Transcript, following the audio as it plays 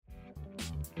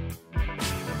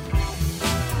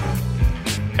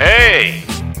Hey,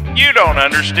 you don't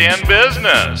understand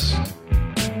business.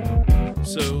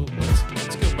 So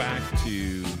let's go back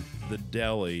to the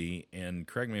deli, and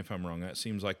correct me if I'm wrong. That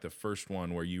seems like the first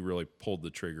one where you really pulled the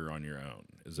trigger on your own.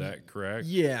 Is that correct?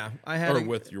 Yeah, I had Or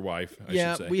with your wife, I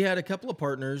should say. we had a couple of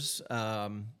partners,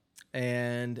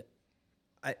 and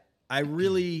I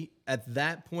really at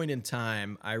that point in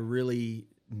time I really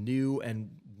knew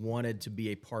and wanted to be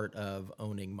a part of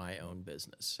owning my own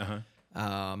business.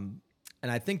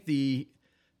 And I think the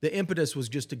impetus was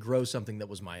just to grow something that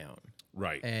was my own.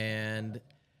 Right. And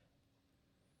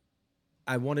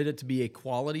I wanted it to be a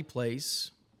quality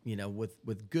place,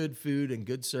 with good food and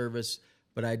good service.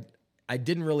 But I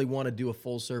didn't really want to do a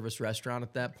full service restaurant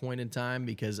at that point in time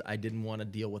because I didn't want to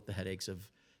deal with the headaches of,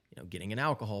 getting an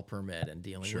alcohol permit and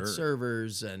dealing with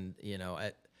servers. And,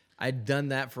 I'd done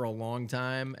that for a long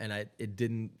time and it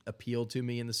didn't appeal to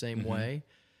me in the same way.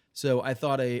 So I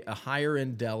thought a higher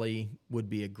end deli would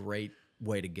be a great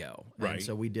way to go. Right. And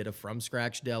so we did a from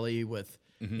scratch deli with,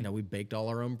 we baked all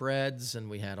our own breads and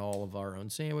we had all of our own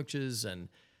sandwiches. And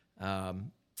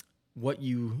what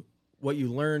you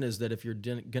learn is that if you're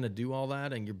going to do all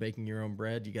that and you're baking your own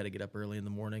bread, you got to get up early in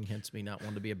the morning. Hence me not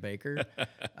wanting to be a baker.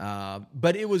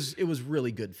 But it was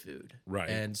really good food. Right.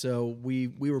 And so we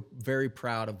were very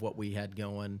proud of what we had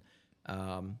going.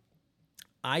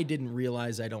 I didn't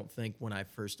realize, I don't think, when I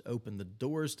first opened the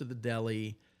doors to the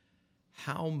deli,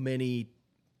 how many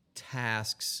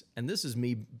tasks, and this is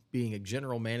me being a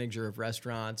general manager of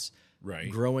restaurants, right,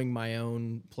 growing my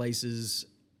own places.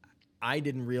 I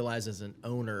didn't realize as an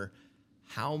owner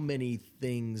how many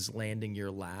things land in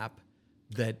your lap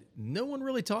that no one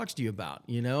really talks to you about,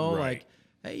 like,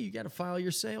 hey, you got to file your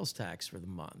sales tax for the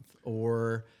month.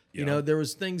 Or, there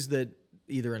was things that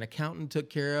either an accountant took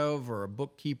care of or a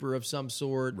bookkeeper of some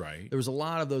sort. Right. There was a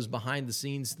lot of those behind the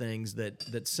scenes things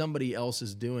that somebody else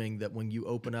is doing that when you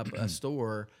open up a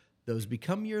store, those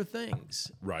become your things.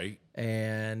 Right.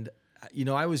 And,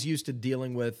 I was used to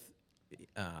dealing with,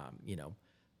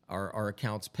 our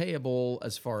accounts payable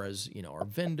as far as, our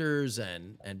vendors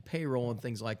and payroll and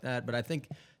things like that. But I think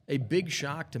a big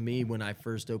shock to me when I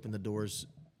first opened the doors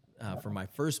for my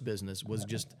first business was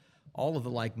just all of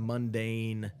the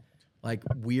mundane,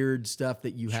 weird stuff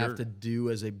that you have to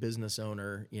do as a business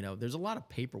owner. There's a lot of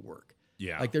paperwork.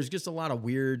 Yeah. There's just a lot of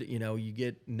weird, you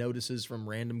get notices from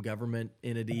random government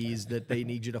entities that they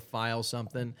need you to file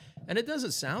something. And it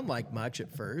doesn't sound like much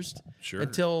at first. Sure.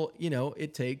 Until,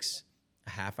 it takes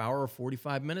a half hour or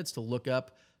 45 minutes to look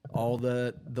up all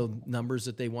the numbers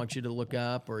that they want you to look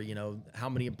up, or, how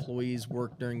many employees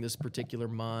work during this particular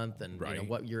month and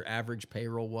what your average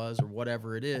payroll was or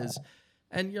whatever it is.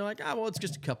 And you're like, well, it's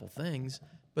just a couple things.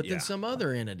 But then some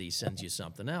other entity sends you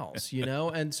something else,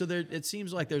 And so it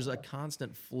seems like there's a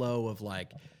constant flow of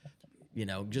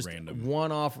just random,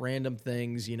 one-off random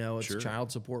things. It's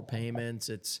child support payments.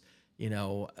 It's,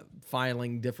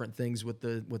 filing different things with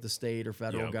the state or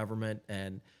federal government.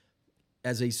 And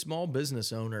as a small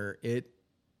business owner, it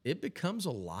becomes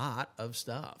a lot of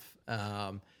stuff.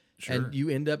 And you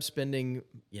end up spending,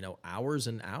 hours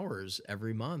and hours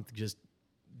every month just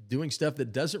doing stuff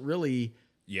that doesn't really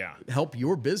help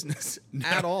your business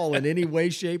at all in any way,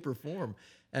 shape, or form.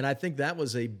 And I think that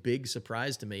was a big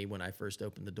surprise to me when I first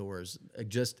opened the doors.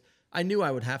 I knew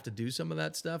I would have to do some of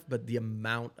that stuff, but the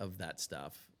amount of that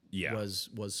stuff was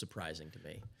surprising to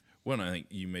me. Well, I think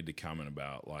you made the comment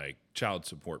about child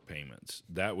support payments.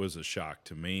 That was a shock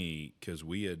to me because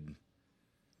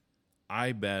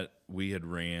I bet we had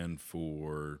ran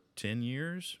for 10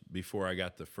 years before I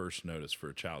got the first notice for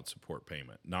a child support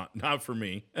payment. Not for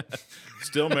me.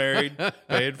 Still married,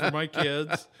 paid for my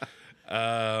kids.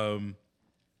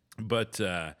 But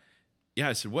I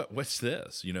said, what's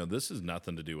this? This has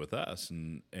nothing to do with us.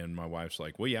 And my wife's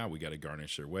like, well, yeah, we got to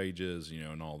garnish their wages,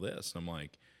 and all this. And I'm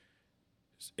like,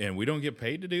 and we don't get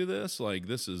paid to do this?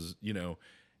 This is,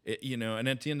 and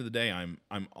at the end of the day,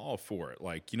 I'm all for it.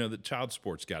 The child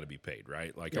support's got to be paid,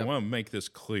 right? I want to make this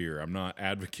clear. I'm not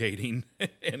advocating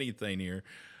anything here.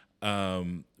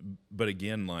 But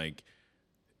again,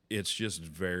 it's just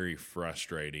very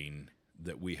frustrating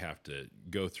that we have to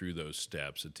go through those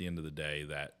steps. At the end of the day,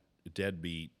 that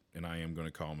deadbeat, and I am going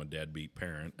to call him a deadbeat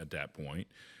parent at that point,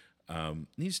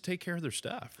 needs to take care of their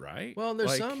stuff, right? Well,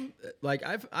 there's some,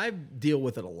 I deal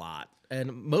with it a lot.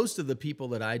 And most of the people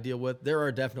that I deal with, there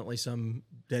are definitely some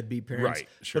deadbeat parents. Right,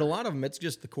 sure. But a lot of them, it's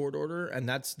just the court order, and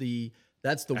that's the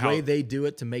way they do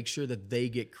it to make sure that they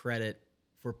get credit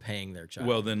for paying their child.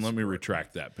 Well, then let me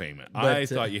retract that payment. But, I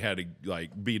thought you had to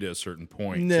like be to a certain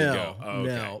point to go. Oh, okay.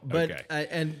 No. But okay.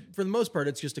 and for the most part,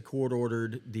 it's just a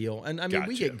court-ordered deal. And I mean,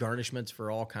 we Gotcha. get garnishments for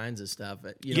all kinds of stuff.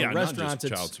 You Yeah, know, not just restaurants,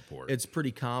 child support. it's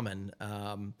pretty common.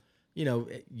 You know,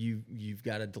 you've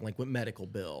got a delinquent medical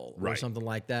bill or Right. something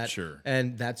like that. Sure.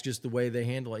 And that's just the way they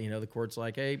handle it. You know, the court's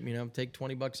like, hey, you know, take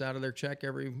 $20 out of their check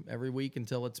every week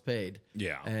until it's paid.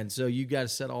 Yeah. And so you got to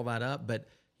set all that up. But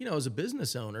you know, as a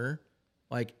business owner,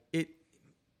 like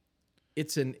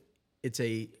it's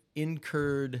a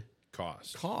incurred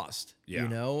cost. Yeah. You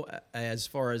know, as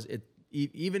far as it,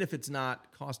 even if it's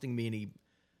not costing me any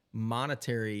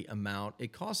monetary amount,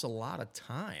 it costs a lot of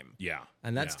time. Yeah.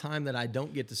 And that's Yeah. time that I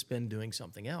don't get to spend doing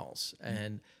something else.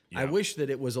 And I Yeah. wish that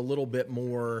it was a little bit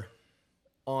more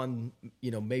on,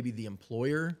 you know, maybe the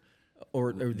employer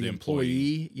or the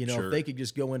employee, you know, Sure. if they could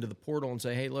just go into the portal and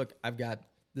say, hey, look, I've got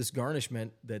this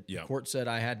garnishment that Yeah. the court said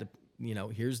I had to, you know,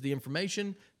 here's the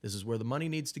information. This is where the money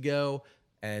needs to go.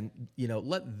 And, you know,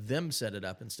 let them set it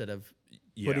up instead of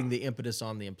putting the impetus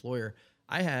on the employer.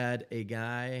 I had a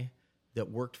guy that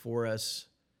worked for us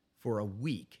for a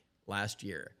week last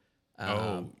year.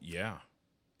 Yeah.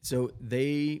 So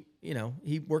they, you know,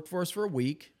 he worked for us for a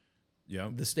week.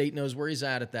 Yeah. The state knows where he's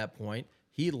at that point.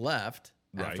 He left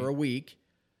after Right. a week.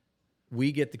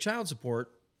 We get the child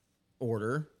support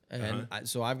order. And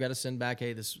so I've got to send back,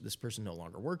 hey, this person no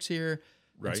longer works here.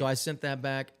 Right. And so I sent that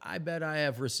back. I bet I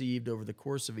have received over the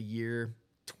course of a year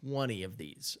 20 of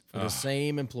these for the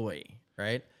same employee,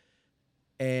 right?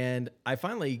 And I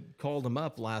finally called him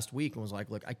up last week and was like,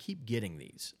 look, I keep getting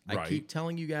these. I Right. keep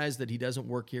telling you guys that he doesn't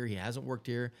work here. He hasn't worked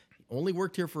here. He only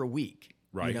worked here for a week,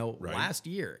 Right, you know, right. last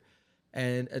year.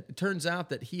 And it turns out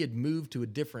that he had moved to a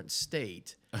different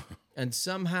state. And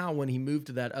somehow when he moved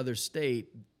to that other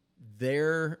state,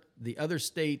 the other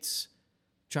state's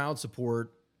child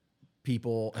support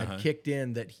people had kicked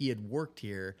in that he had worked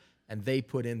here, and they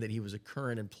put in that he was a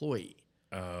current employee.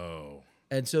 Oh.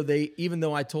 And so they, even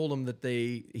though I told him that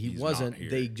he wasn't, not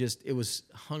here. it was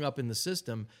hung up in the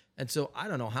system. And so I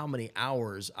don't know how many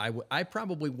hours I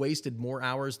probably wasted more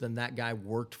hours than that guy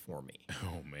worked for me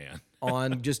Oh man.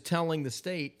 on just telling the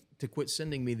state to quit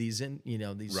sending me these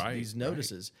Right, these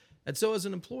notices. And so as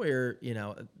an employer, you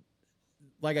know,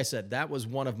 like I said, that was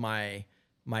one of my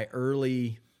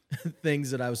early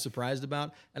things that I was surprised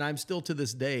about. And I'm still to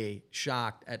this day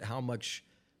shocked at how much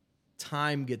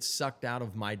time gets sucked out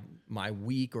of my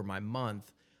week or my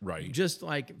month. Right. Just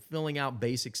like filling out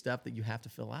basic stuff that you have to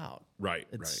fill out. Right.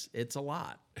 It's a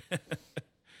lot.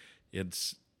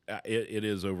 It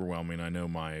is overwhelming. I know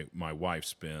my wife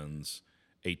spends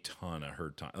a ton of her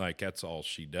time. Like that's all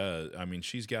she does. I mean,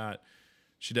 she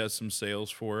does some sales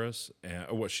for us.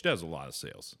 Well, she does a lot of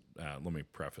sales. Let me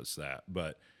preface that.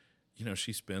 But you know,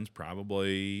 she spends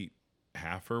probably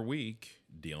half her week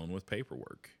dealing with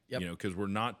paperwork. Yep. You know, because we're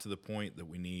not to the point that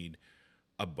we need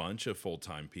a bunch of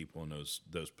full-time people in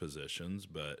those positions.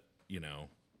 But you know,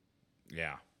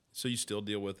 yeah. So you still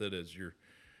deal with it as you're,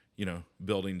 you know,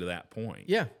 building to that point.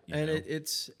 Yeah, you and know?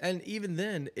 and even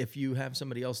then, if you have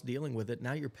somebody else dealing with it,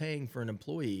 now you're paying for an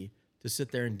employee to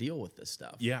sit there and deal with this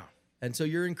stuff. Yeah. And so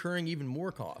you're incurring even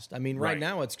more cost. I mean, right Right.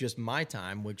 now it's just my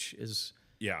time, which is,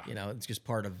 Yeah. you know, it's just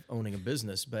part of owning a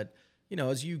business. But you know,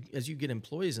 as you get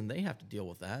employees and they have to deal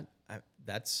with that,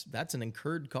 that's an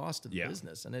incurred cost of the Yeah.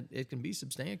 business, and it can be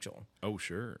substantial. Oh,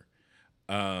 sure.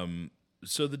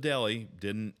 So the deli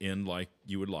didn't end like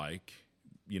you would like.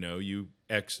 You know, you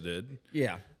exited,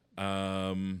 Yeah.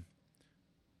 and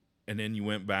then you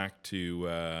went back to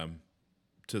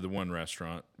the one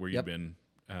restaurant where you've Yep. been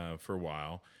for a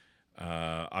while.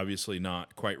 Obviously,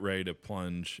 not quite ready to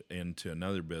plunge into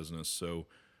another business. So,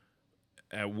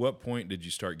 at what point did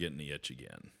you start getting the itch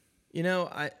again? You know,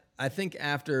 I think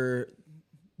after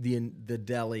the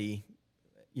deli,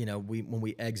 you know, when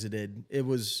we exited, it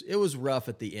was rough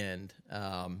at the end,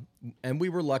 and we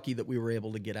were lucky that we were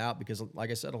able to get out because, like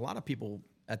I said, a lot of people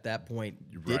at that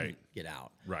point didn't Right. get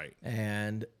out, Right.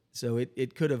 and so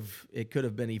it could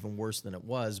have been even worse than it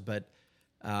was. But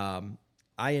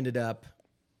I ended up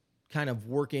kind of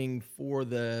working for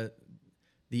the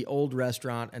old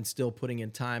restaurant and still putting in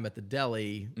time at the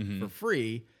deli for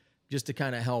free, just to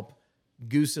kind of help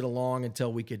goose it along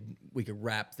until we could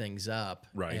wrap things up.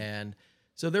 Right. And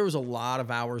so there was a lot of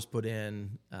hours put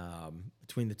in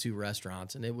between the two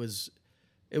restaurants, and it was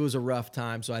a rough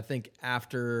time. So I think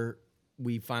after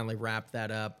we finally wrapped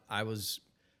that up, I was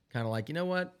kind of like, you know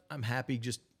what? I'm happy.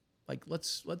 Just like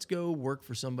let's go work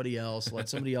for somebody else. Let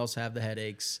somebody else have the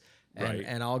headaches. Right.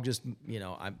 And I'll just, you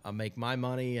know, I'll make my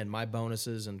money and my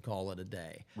bonuses and call it a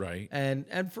day. Right.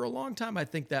 And for a long time, I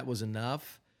think that was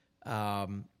enough.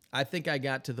 I think I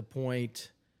got to the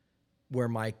point where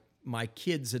my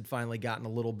kids had finally gotten a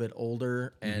little bit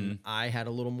older, and I had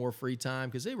a little more free time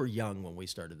because they were young when we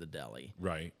started the deli.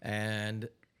 Right. And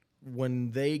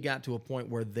when they got to a point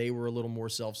where they were a little more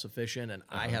self-sufficient and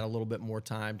I had a little bit more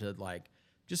time to like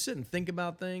just sit and think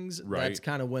about things, that's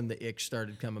kind of when the itch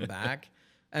started coming back.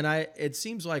 And it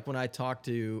seems like when I talk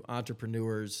to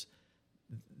entrepreneurs,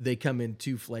 they come in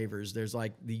two flavors. There's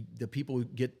like the people who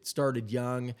get started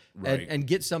young and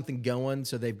get something going,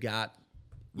 so they've got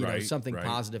something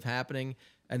positive happening.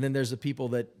 And then there's the people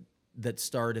that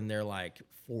start in their like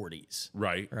 40s,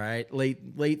 right,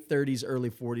 late 30s, early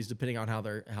 40s, depending on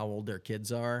how old their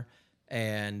kids are.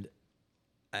 And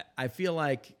I feel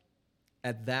like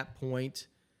at that point,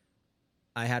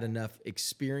 I had enough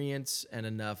experience and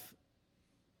enough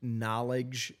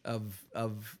knowledge of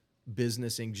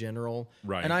business in general.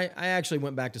 Right. And I actually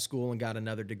went back to school and got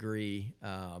another degree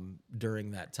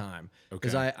during that time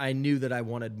because I knew that I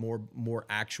wanted more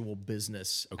actual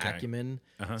business acumen.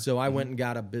 So I went and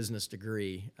got a business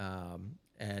degree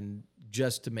and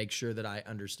just to make sure that I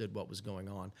understood what was going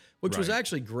on, which was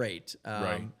actually great.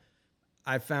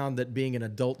 I found that being an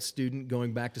adult student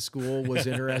going back to school was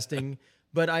interesting.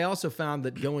 But I also found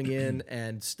that going in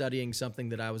and studying something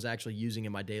that I was actually using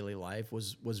in my daily life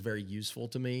was very useful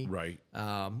to me. Right.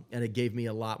 And it gave me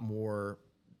a lot more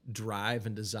drive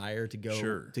and desire to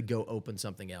go open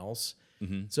something else.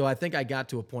 So I think I got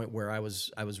to a point where I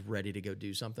was ready to go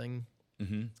do something.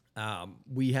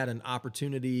 We had an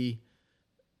opportunity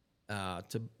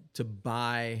to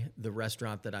buy the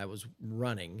restaurant that I was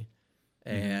running,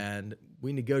 and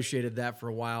we negotiated that for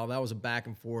a while. That was a back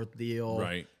and forth deal.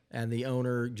 Right. And the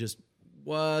owner just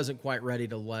wasn't quite ready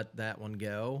to let that one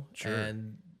go. Sure.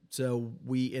 And so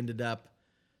we ended up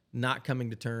not coming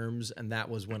to terms, and that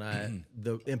was when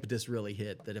the impetus really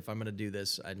hit that if I'm going to do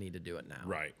this, I need to do it now.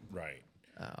 Right.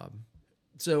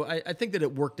 So I think that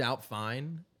it worked out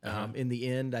fine. In the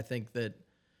end, I think that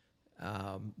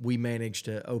we managed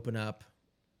to open up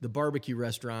the barbecue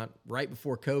restaurant right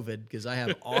before COVID because I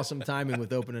have awesome timing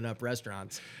with opening up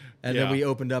restaurants. And then we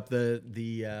opened up the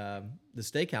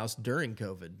steakhouse during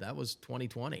COVID. That was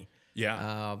 2020.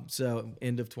 Yeah. So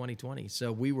end of 2020.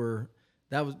 So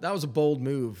that was a bold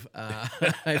move.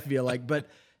 I feel like, but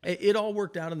it all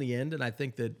worked out in the end. And I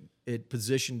think that it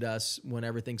positioned us when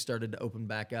everything started to open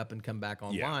back up and come back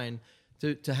online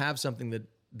to have something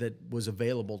that was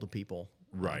available to people.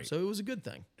 Right. So it was a good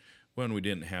thing. When we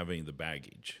didn't have any of the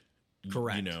baggage.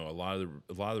 Correct. You know, a lot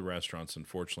of the restaurants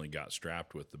unfortunately got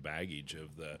strapped with the baggage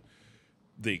of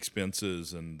the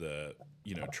expenses and the,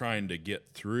 trying to get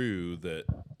through that,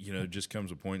 just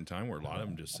comes a point in time where a lot of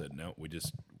them just said, no, we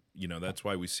just, that's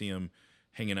why we see them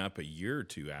hanging up a year or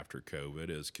two after COVID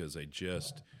is because they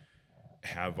just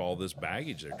have all this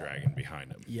baggage they're dragging behind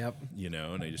them. Yep.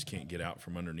 And they just can't get out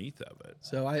from underneath of it.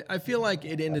 So I feel like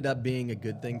it ended up being a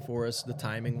good thing for us, the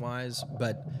timing wise.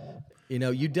 But,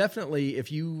 you definitely,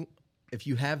 if you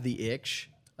have the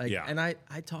itch, and I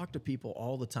talk to people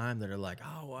all the time that are like,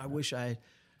 oh, I wish I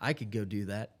could go do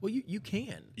that. Well, you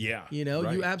can. Yeah.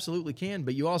 You absolutely can,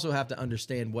 but you also have to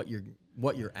understand what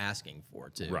you're asking for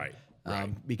too. Right.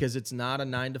 Because it's not a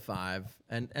 9-to-5,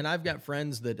 and I've got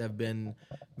friends that have been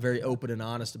very open and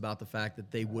honest about the fact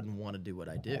that they wouldn't want to do what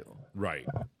I do. Right.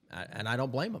 And I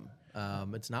don't blame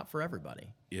them. It's not for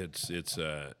everybody. It's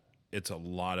a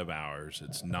lot of hours.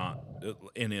 It's not,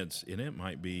 and it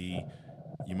might be,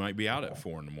 you might be out at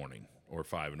 4 a.m. or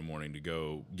 5 a.m. to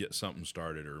go get something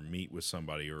started or meet with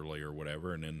somebody early or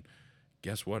whatever, and then.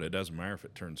 Guess what? It doesn't matter if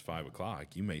it turns 5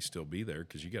 o'clock. You may still be there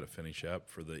because you got to finish up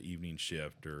for the evening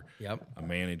shift, or a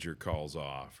manager calls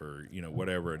off, or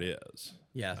whatever it is.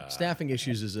 Yeah, staffing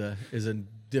issues is a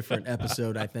different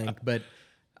episode, I think. But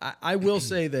I will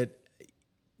say that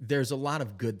there's a lot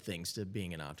of good things to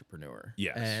being an entrepreneur.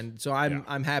 Yes, and so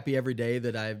I'm happy every day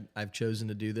that I've chosen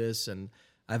to do this, and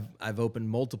I've opened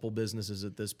multiple businesses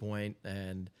at this point,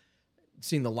 and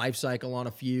seen the life cycle on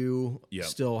a few,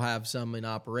 still have some in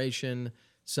operation,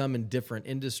 some in different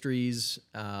industries.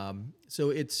 So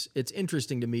it's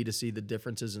interesting to me to see the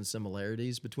differences and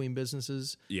similarities between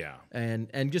businesses. Yeah.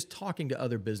 And just talking to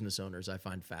other business owners, I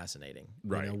find fascinating.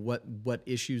 Right. What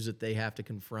issues that they have to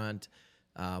confront,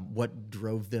 what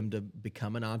drove them to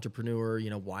become an entrepreneur,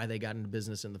 why they got into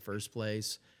business in the first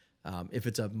place. If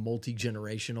it's a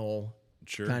multi-generational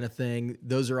kind of thing,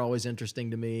 those are always interesting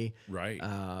to me. Right.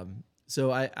 So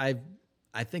I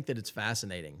think that it's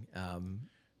fascinating,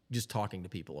 just talking to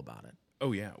people about it.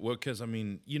 Oh yeah, well, because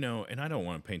and I don't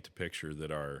want to paint the picture that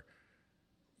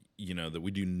that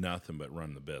we do nothing but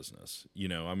run the business.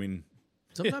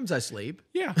 Sometimes I sleep.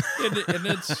 Yeah, and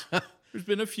it's there's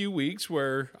been a few weeks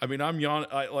where, I mean, I'm yawning.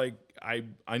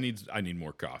 I need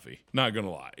more coffee. Not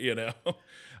gonna lie, you know.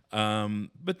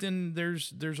 But then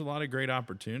there's a lot of great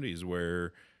opportunities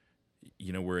where,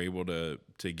 you know, we're able to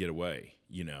get away,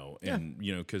 you know, and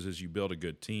you know, because as you build a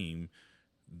good team,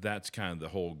 that's kind of the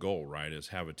whole goal, right? Is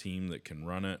have a team that can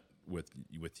run it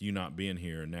with you not being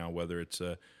here. And now whether it's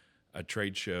a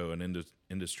trade show, an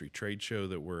industry trade show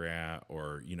that we're at,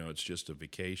 or, you know, it's just a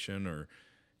vacation, or,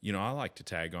 you know, I like to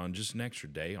tag on just an extra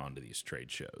day onto these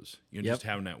trade shows. You know, just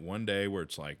having that one day where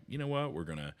it's like, you know what, we're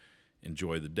going to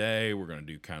enjoy the day. We're going to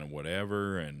do kind of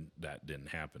whatever. And that didn't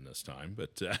happen this time,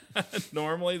 but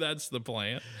normally that's the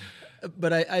plan.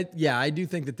 But I do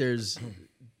think that there's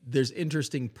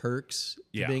interesting perks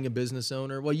to being a business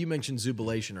owner. Well, you mentioned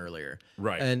Zubilation earlier.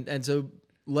 Right. And so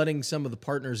letting some of the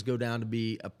partners go down to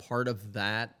be a part of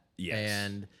that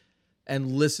and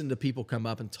listen to people come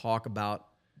up and talk about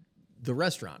the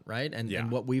restaurant, right?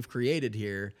 And what we've created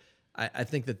here, I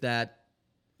think that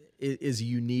is a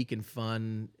unique and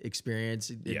fun experience.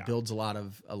 It builds a lot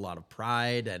of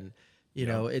pride, and you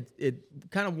know, it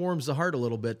kind of warms the heart a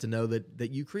little bit to know that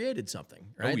you created something,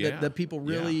 right? That people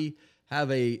really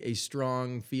have a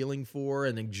strong feeling for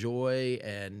and enjoy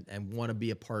and want to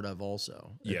be a part of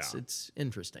also. It's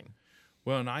interesting.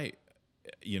 Well, and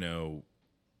you know,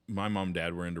 my mom and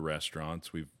dad were into restaurants.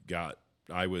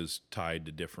 I was tied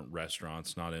to different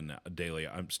restaurants,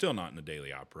 I'm still not in the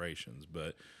daily operations,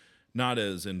 but not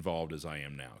as involved as I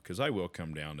am now, because I will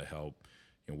come down to help,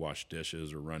 you know, wash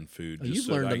dishes or run food. You've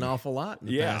learned an awful lot in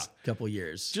the past couple of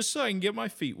years. Just so I can get my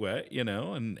feet wet, you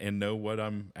know, and know what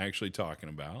I'm actually talking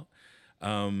about.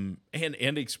 And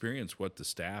experience what the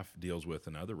staff deals with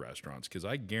in other restaurants. Because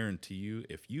I guarantee you,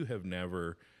 if you have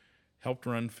never helped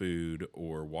run food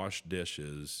or wash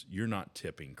dishes, you're not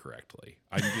tipping correctly.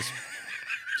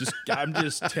 I'm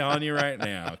just telling you right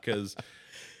now, because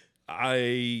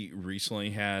I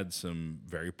recently had some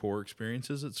very poor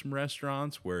experiences at some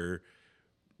restaurants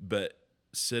but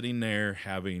sitting there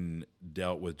having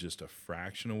dealt with just a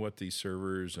fraction of what these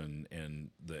servers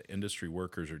and the industry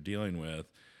workers are dealing with,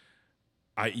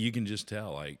 you can just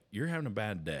tell, like, you're having a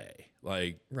bad day.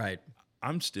 Like, right.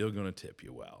 I'm still going to tip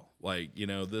you well. Like, you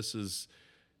know, this is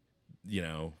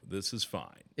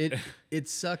fine. It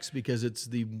sucks because it's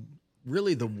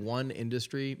really the one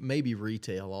industry, maybe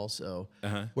retail also,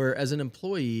 where as an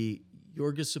employee,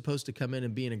 you're just supposed to come in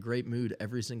and be in a great mood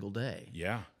every single day.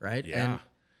 Yeah. Right? Yeah. And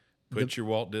put your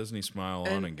Walt Disney smile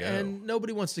on and go. And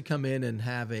nobody wants to come in and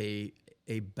have a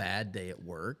bad day at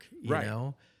work, you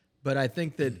know? But I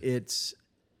think that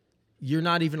you're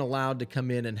not even allowed to come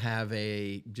in and have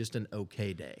just an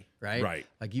okay day, right? Right.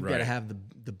 Like you've got to have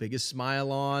the biggest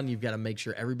smile on. You've got to make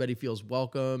sure everybody feels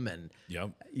welcome, and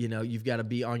you know, you've got to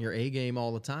be on your A game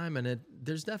all the time. And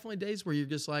there's definitely days where you're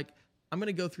just like, I'm going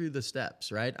to go through the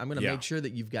steps, right? I'm going to make sure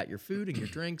that you've got your food and your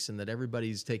drinks and that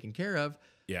everybody's taken care of.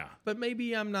 Yeah. But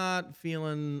maybe I'm not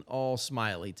feeling all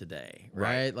smiley today,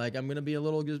 right? Like I'm going to be a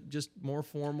little just more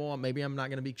formal. Maybe I'm not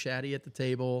going to be chatty at the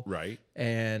table. Right.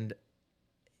 And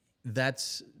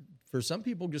that's, for some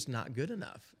people, just not good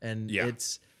enough. And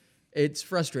it's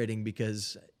frustrating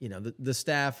because, you know, the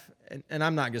staff, and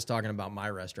I'm not just talking about my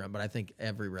restaurant, but I think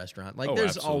every restaurant, like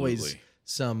there's always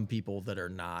some people that are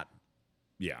not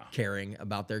caring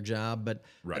about their job. But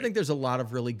I think there's a lot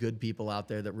of really good people out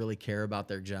there that really care about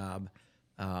their job,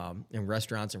 in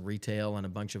restaurants and retail and a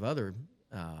bunch of other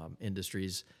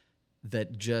industries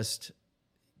that just,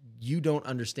 you don't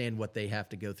understand what they have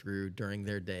to go through during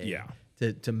their day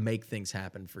to make things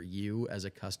happen for you as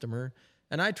a customer.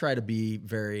 And I try to be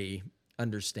very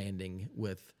understanding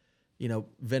with, you know,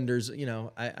 vendors. You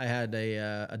know, I had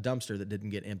a dumpster that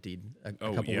didn't get emptied a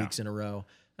couple weeks in a row.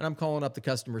 And I'm calling up the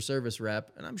customer service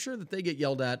rep, and I'm sure that they get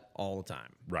yelled at all the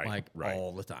time. Right.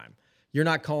 All the time. You're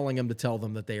not calling them to tell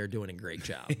them that they are doing a great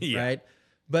job, right?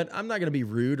 But I'm not going to be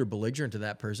rude or belligerent to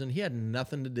that person. He had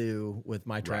nothing to do with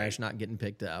my trash not getting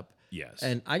picked up. Yes.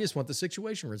 And I just want the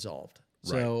situation resolved.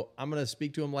 So I'm going to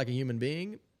speak to him like a human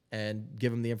being and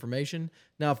give them the information.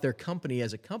 Now, if their company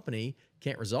as a company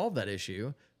can't resolve that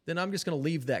issue, then I'm just going to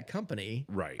leave that company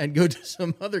and go to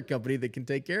some other company that can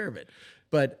take care of it.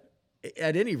 But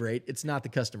at any rate, it's not the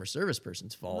customer service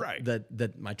person's fault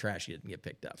that my trash didn't get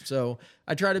picked up. So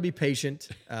I try to be patient.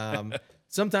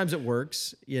 Sometimes it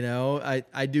works. You know,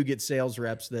 I do get sales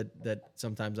reps that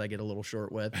sometimes I get a little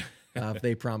short with if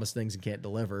they promise things and can't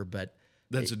deliver. But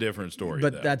that's a different story.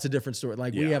 But that's a different story.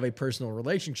 Like we have a personal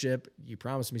relationship. You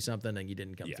promised me something and you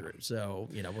didn't come through. So,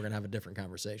 you know, we're going to have a different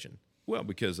conversation. Well,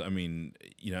 because I mean,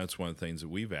 you know, it's one of the things that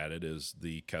we've added is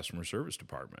the customer service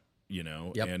department. You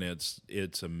know, and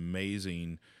it's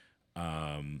amazing.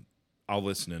 I'll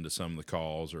listen into some of the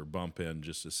calls or bump in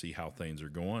just to see how things are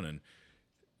going. And,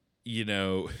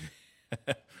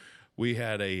 we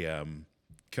had a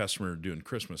customer doing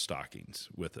Christmas stockings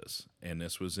with us, and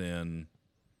this was in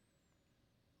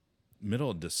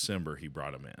middle of December. He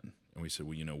brought them in, and we said,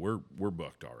 well, we're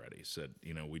booked already. He said,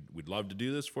 we'd love to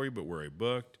do this for you, but we're already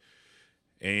booked.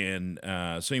 And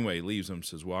so anyway, he leaves them,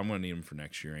 says, well, I'm going to need them for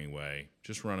next year anyway.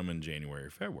 Just run them in January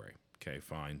or February. Okay,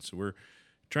 fine. So we're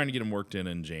trying to get them worked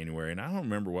in January, and I don't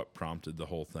remember what prompted the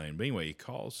whole thing. But anyway, he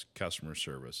calls customer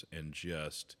service and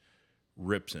just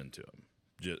rips into them.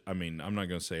 I'm not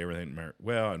going to say everything.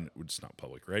 Well, and it's not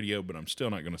public radio, but I'm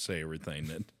still not going to say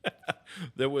everything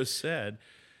that was said.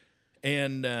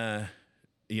 And,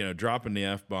 dropping the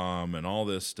F-bomb and all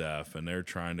this stuff, and they're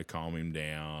trying to calm him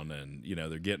down. And,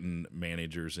 they're getting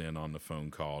managers in on the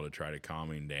phone call to try to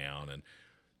calm him down. And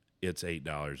it's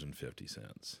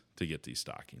 $8.50 to get these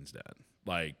stockings done.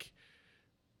 Like,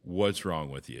 what's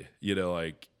wrong with you?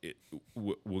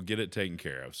 We'll get it taken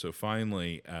care of. So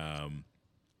finally,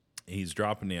 he's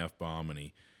dropping the F-bomb, and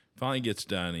he finally gets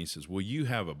done. And he says, well, you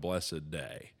have a blessed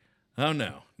day. Oh,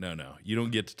 no. You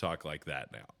don't get to talk like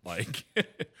that now. Like,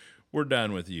 we're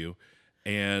done with you.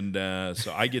 And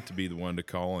so I get to be the one to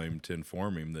call him to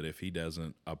inform him that if he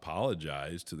doesn't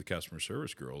apologize to the customer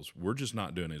service girls, we're just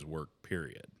not doing his work,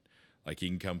 period. Like, he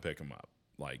can come pick them up.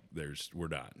 Like, we're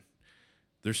done.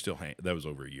 They're still that was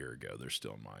over a year ago. They're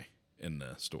still in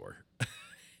the store.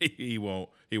 He won't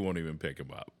even pick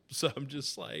them up. So I'm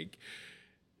just like,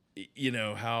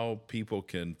 how people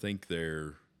can think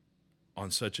they're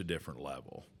on such a different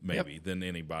level, maybe, than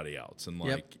anybody else. And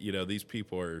these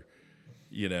people are,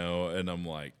 and I'm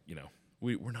like,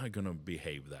 we're not going to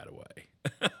behave that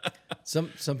way.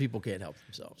 Some people can't help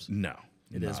themselves. No,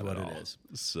 it is what it is.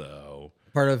 So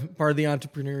part of the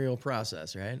entrepreneurial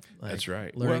process, right? Like, that's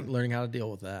right. Learning how to deal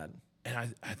with that. And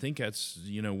I think that's,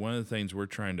 one of the things we're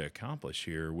trying to accomplish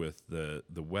here with the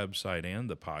website and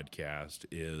the podcast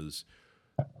is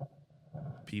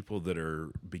people that are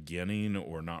beginning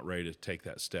or not ready to take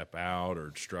that step out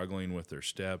or struggling with their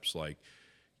steps. Like,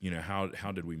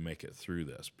 how did we make it through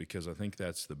this? Because I think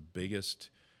that's the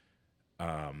biggest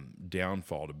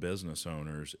downfall to business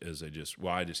owners is I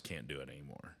just can't do it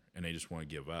anymore. And they just want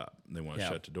to give up. They want to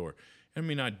shut the door.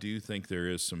 I do think there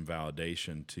is some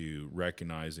validation to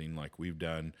recognizing, like we've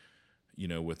done,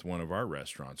 with one of our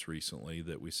restaurants recently,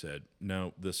 that we said,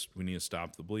 no, we need to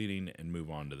stop the bleeding and move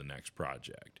on to the next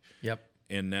project. Yep.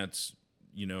 And that's,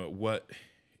 what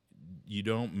you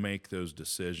don't make those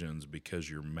decisions because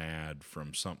you're mad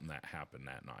from something that happened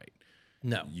that night.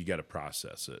 No. You got to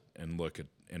process it and look at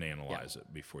and analyze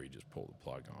it before you just pull the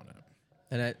plug on it.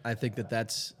 And I think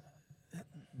that's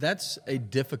a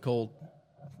difficult.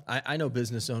 I know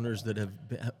business owners that have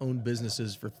owned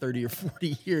businesses for 30 or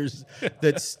 40 years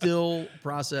that still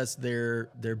process their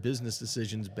business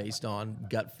decisions based on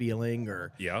gut feeling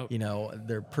or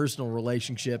their personal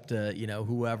relationship to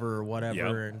whoever or whatever. Yep.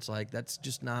 And it's like that's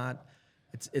just not.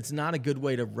 It's not a good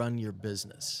way to run your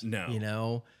business.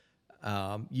 No.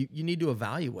 You need to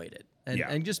evaluate it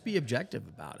and just be objective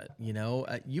about it.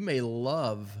 You may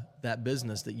love that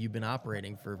business that you've been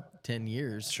operating for 10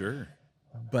 years. Sure.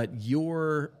 But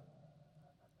you're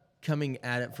coming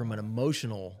at it from an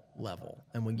emotional level.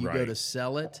 And when you go to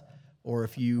sell it, or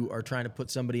if you are trying to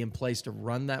put somebody in place to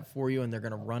run that for you and they're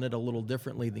going to run it a little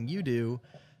differently than you do,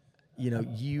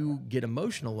 you get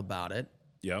emotional about it.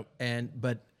 Yep.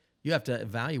 But you have to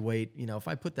evaluate, if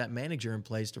I put that manager in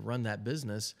place to run that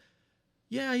business,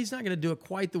 he's not going to do it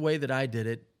quite the way that I did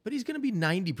it, but he's going to be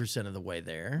 90% of the way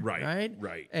there.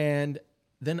 Right. And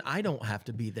then I don't have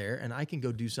to be there, and I can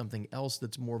go do something else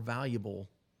that's more valuable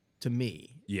to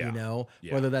me.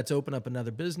 Whether that's open up another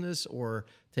business or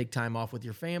take time off with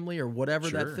your family or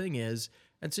whatever that thing is.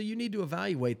 And so you need to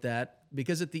evaluate that,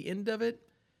 because at the end of it,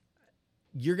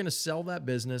 you're going to sell that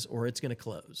business or it's going to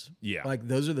close. Yeah. Like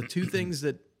those are the two things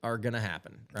that are going to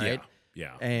happen, right?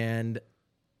 Yeah. And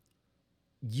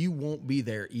you won't be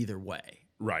there either way.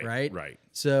 Right.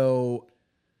 So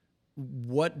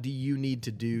what do you need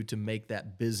to do to make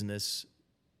that business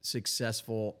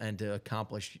successful and to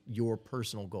accomplish your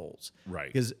personal goals?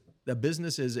 Right. Because the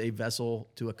business is a vessel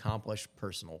to accomplish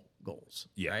personal goals.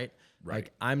 Yeah. Right. Right.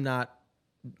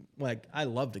 Like I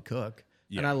love to cook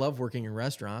and I love working in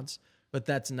restaurants, but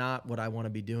that's not what I want to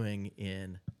be doing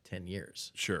in 10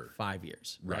 years. Sure. 5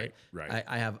 years. Right.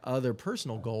 I have other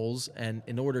personal goals. And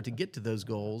in order to get to those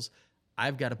goals,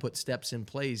 I've got to put steps in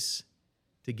place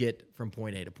to get from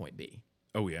point A to point B.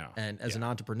 Oh, yeah. And as an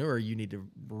entrepreneur, you need to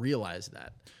realize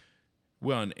that.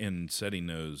 Well, and setting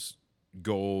those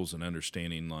goals and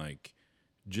understanding, like,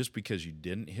 just because you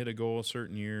didn't hit a goal a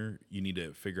certain year, you need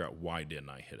to figure out, why didn't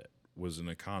I hit it? Was it an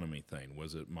economy thing?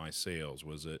 Was it my sales?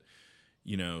 Was it,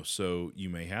 so you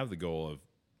may have the goal of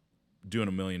doing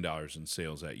 $1 million in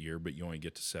sales that year, but you only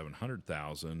get to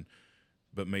 700,000,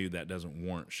 but maybe that doesn't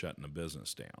warrant shutting the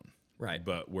business down. Right.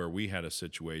 But where we had a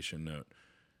situation that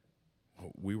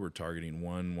we were targeting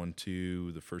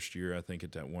 2 the first year, I think,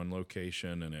 at that one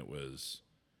location, and it was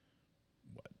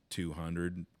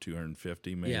 200,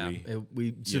 250 maybe. Yeah,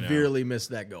 we severely missed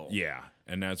that goal. Yeah,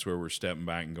 and that's where we're stepping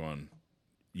back and going,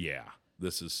 yeah,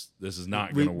 this is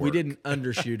not going to work. We didn't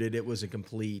undershoot it. It was a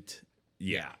complete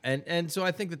yeah. And so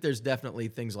I think that there's definitely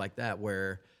things like that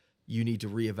where you need to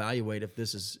reevaluate if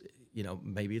this is,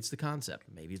 maybe it's the concept,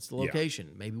 maybe it's the location,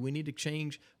 maybe we need to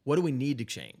change. What do we need to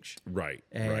change? Right.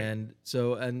 And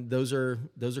so, and those are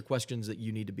questions that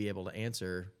you need to be able to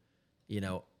answer,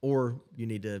 or you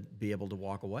need to be able to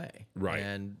walk away. Right.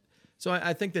 And so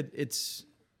I think that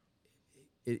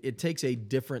it takes a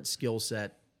different skill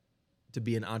set to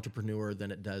be an entrepreneur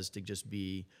than it does to just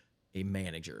be a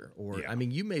manager. Or, I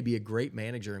mean, you may be a great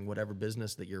manager in whatever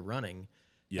business that you're running,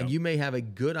 and you may have a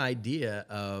good idea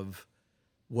of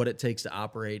what it takes to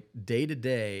operate day to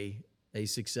day a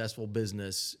successful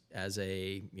business as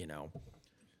a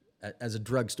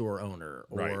drugstore owner,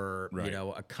 or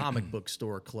a comic book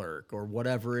store clerk, or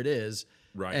whatever it is.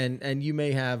 Right. And you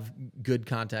may have good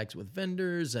contacts with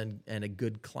vendors and a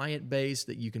good client base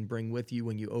that you can bring with you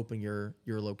when you open your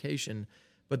location.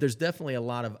 But there's definitely a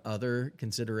lot of other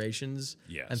considerations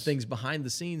and things behind the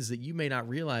scenes that you may not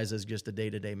realize as just a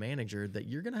day-to-day manager that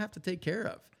you're going to have to take care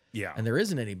of. Yeah. And there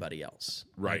isn't anybody else.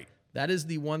 Right. Like, that is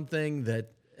the one thing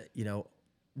that,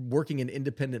 working in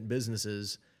independent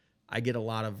businesses, I get a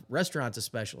lot of restaurants,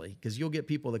 especially because you'll get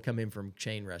people that come in from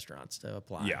chain restaurants to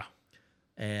apply. Yeah.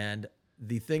 And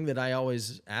the thing that I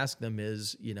always ask them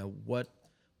is, what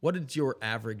did your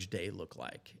average day look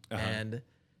like? And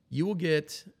you will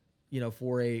get,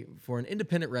 for an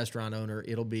independent restaurant owner,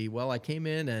 it'll be, well, I came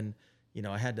in and,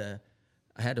 I had to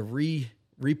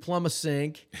replumb a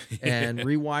sink and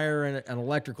rewire an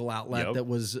electrical outlet that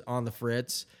was on the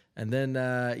fritz. And then,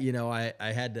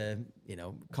 I had to,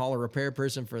 call a repair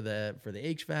person for the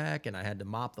HVAC, and I had to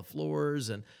mop the floors.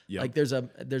 And like, there's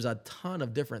a ton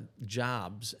of different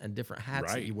jobs and different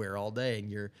hats that you wear all day. And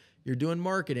you're doing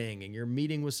marketing, and you're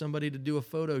meeting with somebody to do a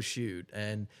photo shoot,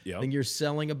 and then you're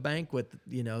selling a banquet,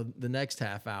 the next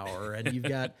half hour, and you've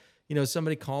got,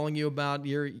 somebody calling you about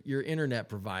your internet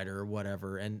provider or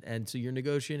whatever. And so you're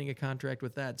negotiating a contract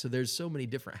with that. So there's so many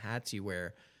different hats you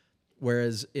wear.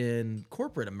 Whereas in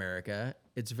corporate America,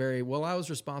 it's very, well, I was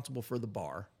responsible for the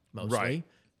bar mostly. Right.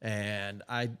 And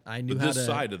I knew how to... this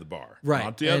side of the bar, right,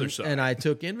 not the other side. And I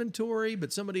took inventory,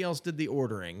 but somebody else did the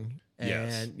ordering.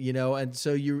 And, and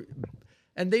so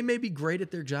and they may be great at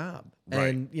their job.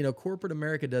 Right. And, corporate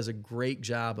America does a great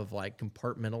job of like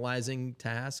compartmentalizing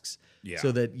tasks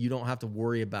so that you don't have to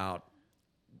worry about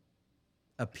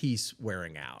a piece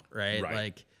wearing out, right?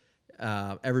 Like,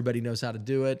 everybody knows how to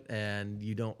do it, and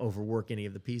you don't overwork any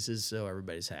of the pieces, so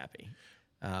everybody's happy.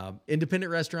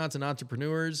 Independent restaurants and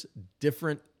entrepreneurs,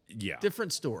 different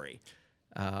story.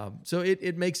 So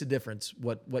it makes a difference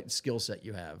what skill set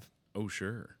you have. Oh,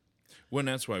 sure. Well, and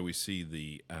that's why we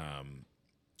see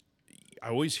I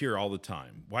always hear all the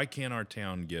time, why can't our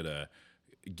town get a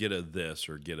this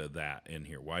or get a that in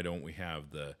here? Why don't we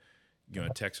have the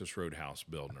Texas Roadhouse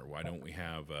building, or why don't we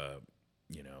have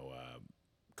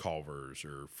Culver's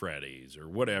or Freddy's or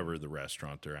whatever the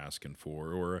restaurant they're asking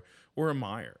for, or a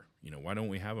Meyer? Why don't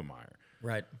we have a Meyer?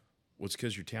 Right. Well, it's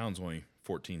because your town's only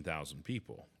 14,000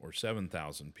 people or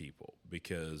 7,000 people,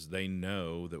 because they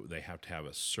know that they have to have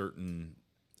a certain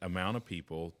amount of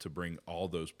people to bring all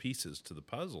those pieces to the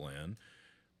puzzle in,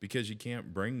 because you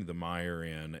can't bring the Meyer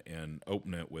in and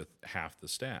open it with half the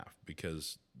staff,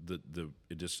 because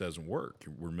it just doesn't work.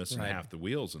 We're missing half the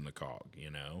wheels in the cog,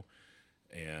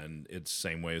 And it's the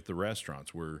same way with the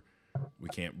restaurants. We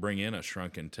can't bring in a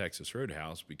shrunken Texas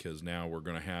Roadhouse, because now we're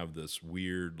going to have this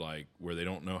weird, like, where they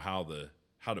don't know how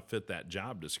to fit that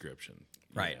job description.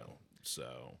 Right.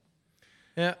 So,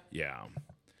 yeah.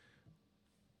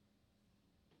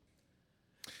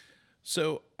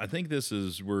 So I think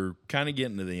we're kind of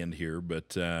getting to the end here,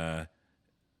 but one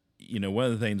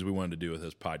of the things we wanted to do with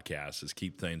this podcast is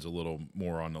keep things a little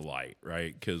more on the light,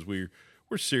 right? Because we're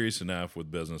serious enough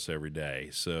with business every day.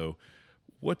 So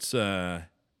what's a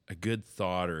good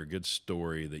thought or a good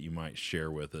story that you might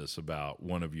share with us about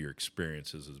one of your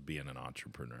experiences as being an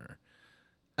entrepreneur?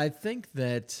 I think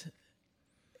that,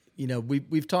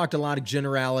 we've talked a lot of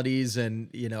generalities, and,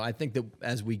 I think that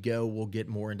as we go, we'll get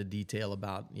more into detail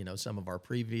about, some of our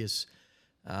previous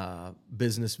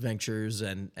business ventures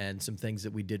and some things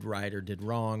that we did right or did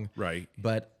wrong. Right.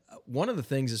 But one of the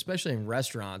things, especially in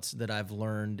restaurants, that I've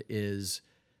learned is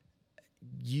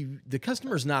the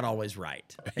customer's not always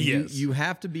right. And Yes. you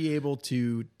have to be able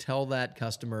to tell that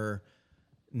customer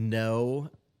no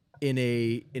in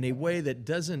a way that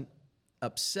doesn't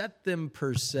upset them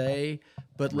per se,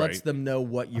 but lets Right. them know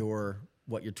what you're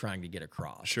trying to get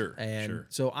across. Sure, And sure.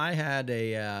 so I had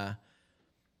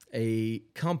a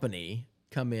company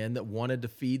come in that wanted to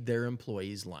feed their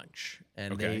employees lunch,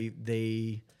 and Okay.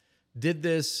 they did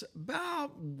this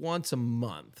about once a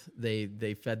month.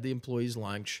 They fed the employees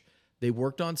lunch. They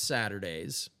worked on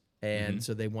Saturdays, and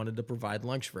so they wanted to provide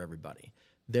lunch for everybody.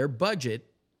 Their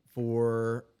budget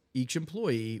for each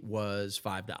employee was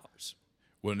 $5.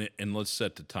 Well, and let's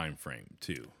set the time frame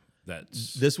too.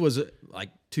 That's This was like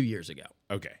 2 years ago.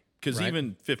 okay. Because Right.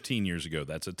 even 15 years ago,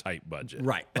 that's a tight budget.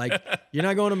 Right. Like you're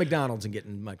not going to McDonald's and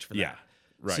getting much for that. Yeah.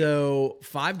 Right. So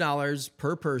 $5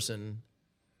 per person,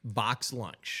 box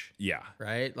lunch. Yeah.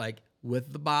 Right. Like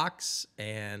with the box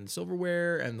and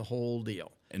silverware and the whole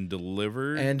deal. And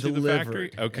delivered And to the factory?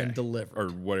 delivered. Okay. And delivered. Or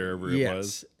whatever it Yes.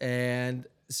 was. And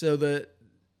so the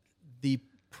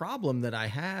problem that I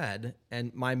had,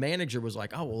 and my manager was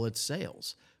like, oh, well, it's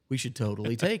sales. We should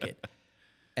totally take it.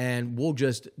 And we'll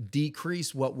just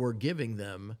decrease what we're giving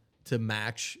them to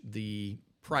match the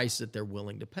price that they're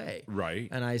willing to pay. Right.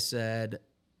 And I said,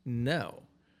 no,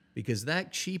 because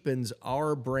that cheapens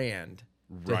our brand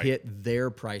to Right. hit their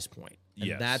price point. And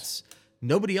Yes. that's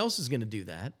nobody else is going to do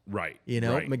that. Right. You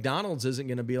know, Right. McDonald's isn't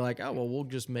going to be like, oh, well, we'll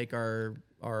just make our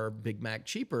Big Mac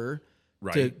cheaper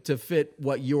Right. to fit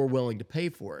what you're willing to pay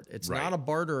for it. It's Right. not a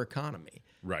barter economy.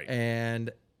 Right.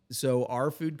 And so our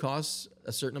food costs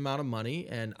a certain amount of money,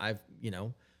 and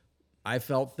I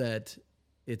felt that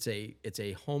it's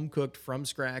a home cooked from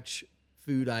scratch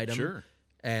food item. Sure.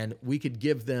 And we could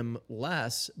give them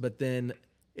less, but then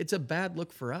it's a bad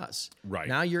look for us. Right.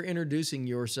 Now you're introducing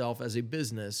yourself as a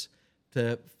business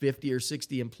to 50 or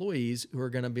 60 employees who are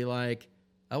going to be like,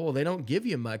 oh, well, they don't give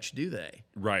you much, do they?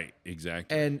 Right.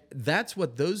 Exactly. And that's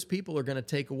what those people are going to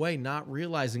take away, not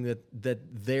realizing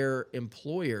that their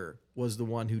employer was the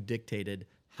one who dictated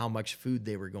how much food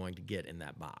they were going to get in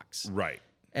that box. Right.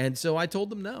 And so I told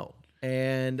them no.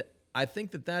 And I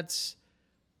think that's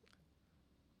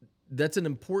an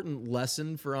important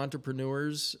lesson for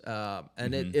entrepreneurs.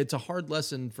 And it's a hard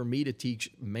lesson for me to teach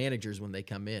managers when they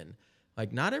come in.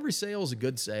 Like, not every sale is a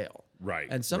good sale. Right.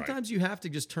 And sometimes you have to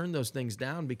just turn those things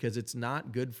down because it's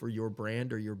not good for your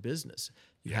brand or your business.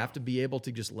 You have to be able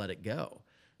to just let it go.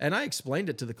 And I explained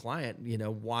it to the client,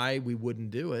 why we wouldn't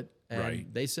do it. And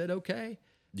Right. they said, okay.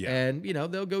 Yeah. And,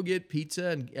 they'll go get pizza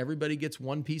and everybody gets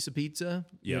one piece of pizza,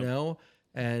 Yep.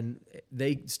 and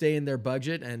they stay in their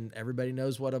budget, and everybody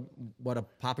knows what a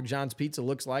Papa John's pizza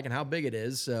looks like and how big it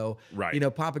is. So,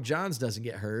 Right. Papa John's doesn't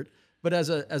get hurt. But as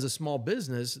a small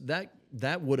business,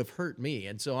 that would have hurt me.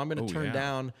 And so I'm going to turn yeah.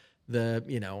 down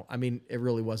it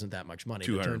really wasn't that much money.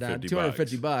 to turn down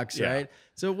 $250 $250, Yeah. right?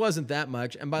 So it wasn't that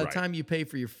much. And by the Right. time you pay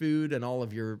for your food and all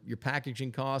of your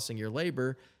packaging costs and your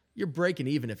labor, you're breaking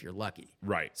even if you're lucky.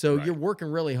 Right. So right. you're working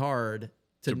really hard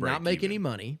to break not make even. any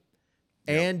money,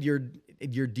 and you're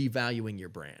devaluing your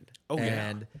brand. Oh, yeah.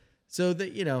 And so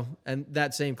that and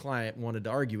that same client wanted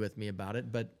to argue with me about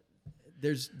it, but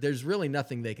there's really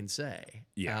nothing they can say.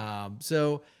 Yeah.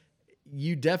 So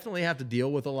you definitely have to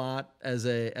deal with a lot as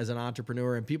an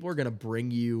entrepreneur, and people are going to bring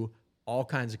you all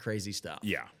kinds of crazy stuff.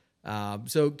 Yeah.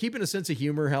 So keeping a sense of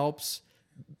humor helps.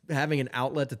 Having an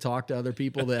outlet to talk to other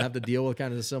people that have to deal with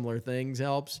kind of similar things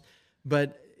helps.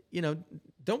 But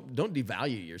don't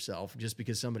devalue yourself just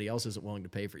because somebody else isn't willing to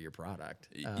pay for your product.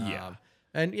 Yeah.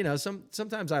 And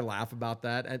sometimes I laugh about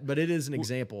that, but it is an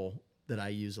example that I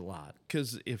use a lot.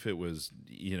 Because if it was,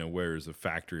 where is a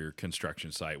factory or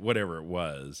construction site, whatever it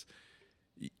was,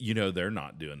 they're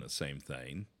not doing the same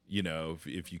thing.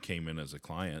 If you came in as a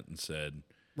client and said,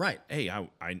 Right. hey,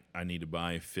 I need to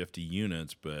buy 50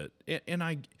 units, but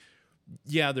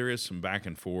there is some back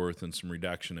and forth and some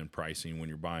reduction in pricing when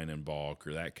you're buying in bulk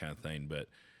or that kind of thing. But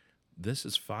this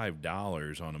is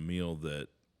 $5 on a meal that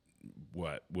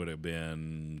would have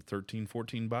been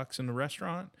 $13-14 in the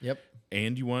restaurant. Yep.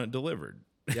 And you want it delivered.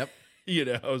 Yep.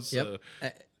 So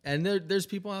Yep. And there's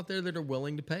people out there that are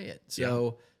willing to pay it.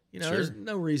 So, Sure. there's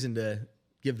no reason to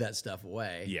give that stuff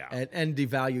away. Yeah. And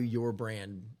devalue your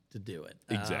brand to do it.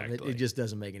 Exactly. It just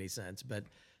doesn't make any sense. But,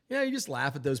 you just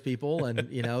laugh at those people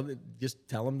and, just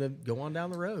tell them to go on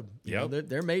down the road. Yep.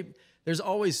 There's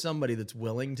always somebody that's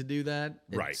willing to do that.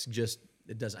 Right. It's just,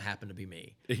 it doesn't happen to be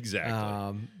me.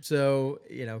 Exactly. So,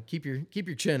 keep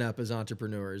your chin up as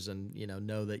entrepreneurs and,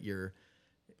 know that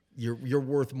you're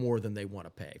worth more than they want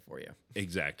to pay for you.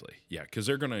 Exactly. Yeah, because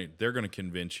they're gonna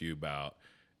convince you about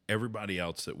everybody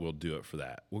else that will do it for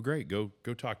that. Well, great. Go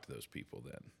talk to those people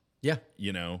then. Yeah.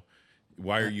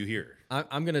 Why are you here?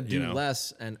 I'm going to do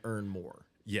less and earn more.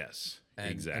 Yes,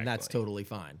 exactly. And that's totally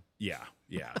fine. Yeah.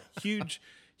 Huge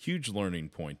learning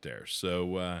point there.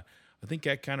 So I think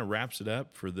that kind of wraps it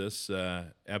up for this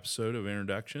episode of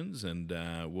introductions, and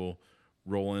we'll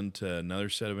roll into another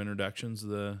set of introductions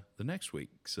the next week.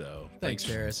 So thanks,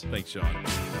 Harris. Thanks, Shawn.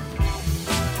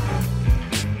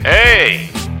 Hey,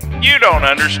 you don't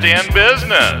understand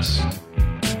business.